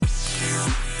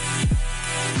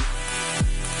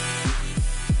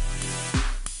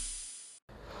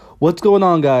What's going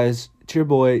on, guys? It's your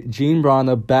boy, Gene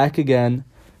Brana, back again.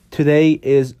 Today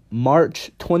is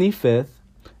March 25th,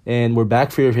 and we're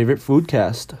back for your favorite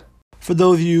foodcast. For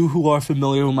those of you who are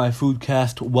familiar with my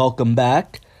foodcast, welcome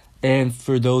back. And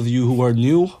for those of you who are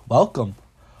new, welcome.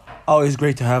 Always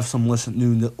great to have some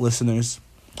new listeners.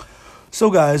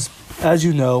 So, guys, as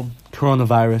you know,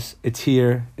 coronavirus, it's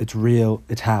here, it's real,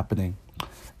 it's happening.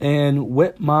 And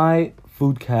with my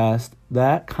foodcast,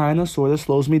 that kind of sort of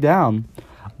slows me down.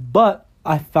 But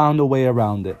I found a way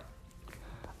around it.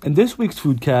 In this week's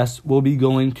foodcast, we'll be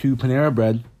going to Panera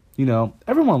Bread. You know,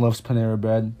 everyone loves Panera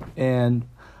Bread, and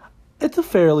it's a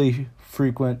fairly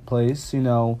frequent place. You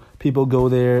know, people go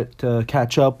there to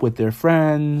catch up with their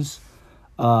friends,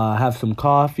 have some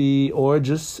coffee, or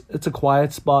just it's a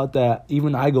quiet spot that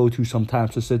even I go to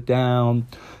sometimes to sit down,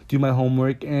 do my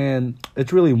homework, and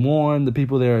it's really warm. The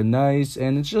people there are nice,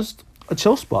 and it's just a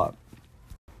chill spot.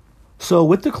 So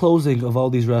with the closing of all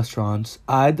these restaurants,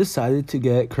 I decided to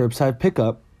get curbside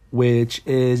pickup, which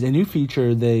is a new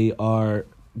feature they are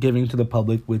giving to the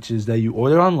public, which is that you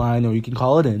order online or you can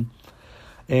call it in,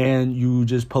 and you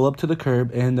just pull up to the curb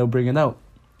and they'll bring it out.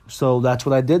 So that's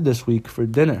what I did this week for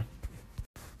dinner.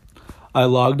 I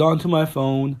logged onto my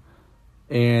phone,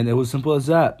 and it was simple as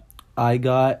that. I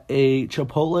got a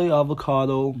Chipotle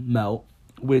avocado melt,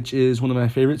 which is one of my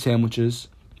favorite sandwiches.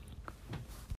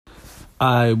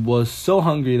 I was so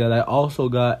hungry that I also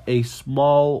got a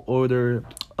small order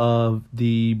of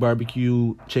the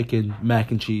barbecue chicken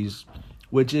mac and cheese,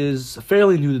 which is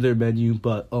fairly new to their menu,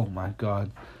 but oh my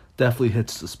god, definitely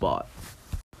hits the spot.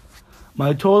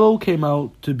 My total came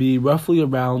out to be roughly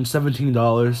around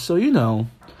 $17, so you know,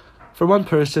 for one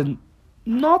person,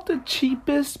 not the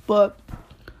cheapest, but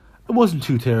it wasn't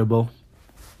too terrible.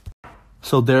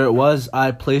 So there it was. I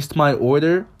placed my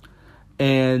order,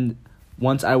 and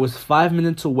once I was 5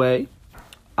 minutes away,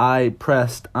 I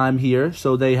pressed "I'm here,"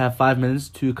 so they have 5 minutes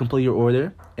to complete your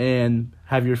order and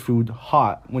have your food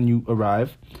hot when you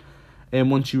arrive. And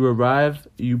once you arrive,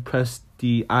 you press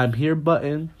the "I'm here"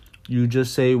 button. You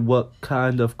just say what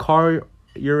kind of car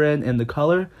you're in and the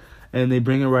color, and they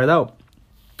bring it right out.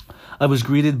 I was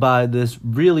greeted by this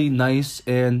really nice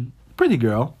and pretty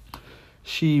girl.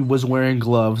 She was wearing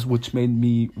gloves, which made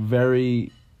me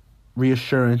very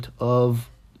reassurant of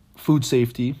food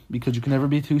safety, because you can never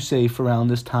be too safe around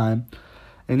this time.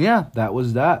 And yeah, that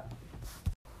was that.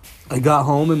 I got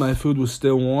home and my food was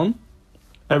still warm.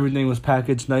 Everything was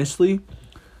packaged nicely.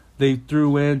 They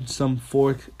threw in some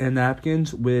fork and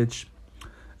napkins, which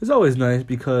is always nice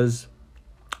because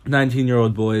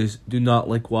 19-year-old boys do not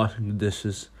like washing the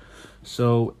dishes.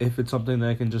 So if it's something that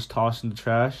I can just toss in the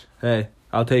trash, hey,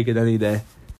 I'll take it any day.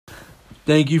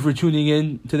 Thank you for tuning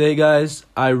in today, guys.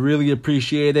 I really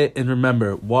appreciate it. And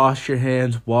remember, wash your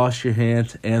hands,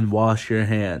 and wash your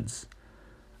hands.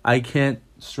 I can't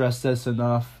stress this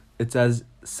enough. It's as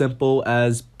simple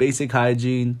as basic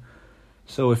hygiene.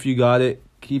 So if you got it,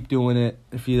 keep doing it.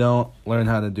 If you don't, learn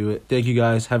how to do it. Thank you,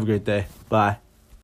 guys. Have a great day. Bye.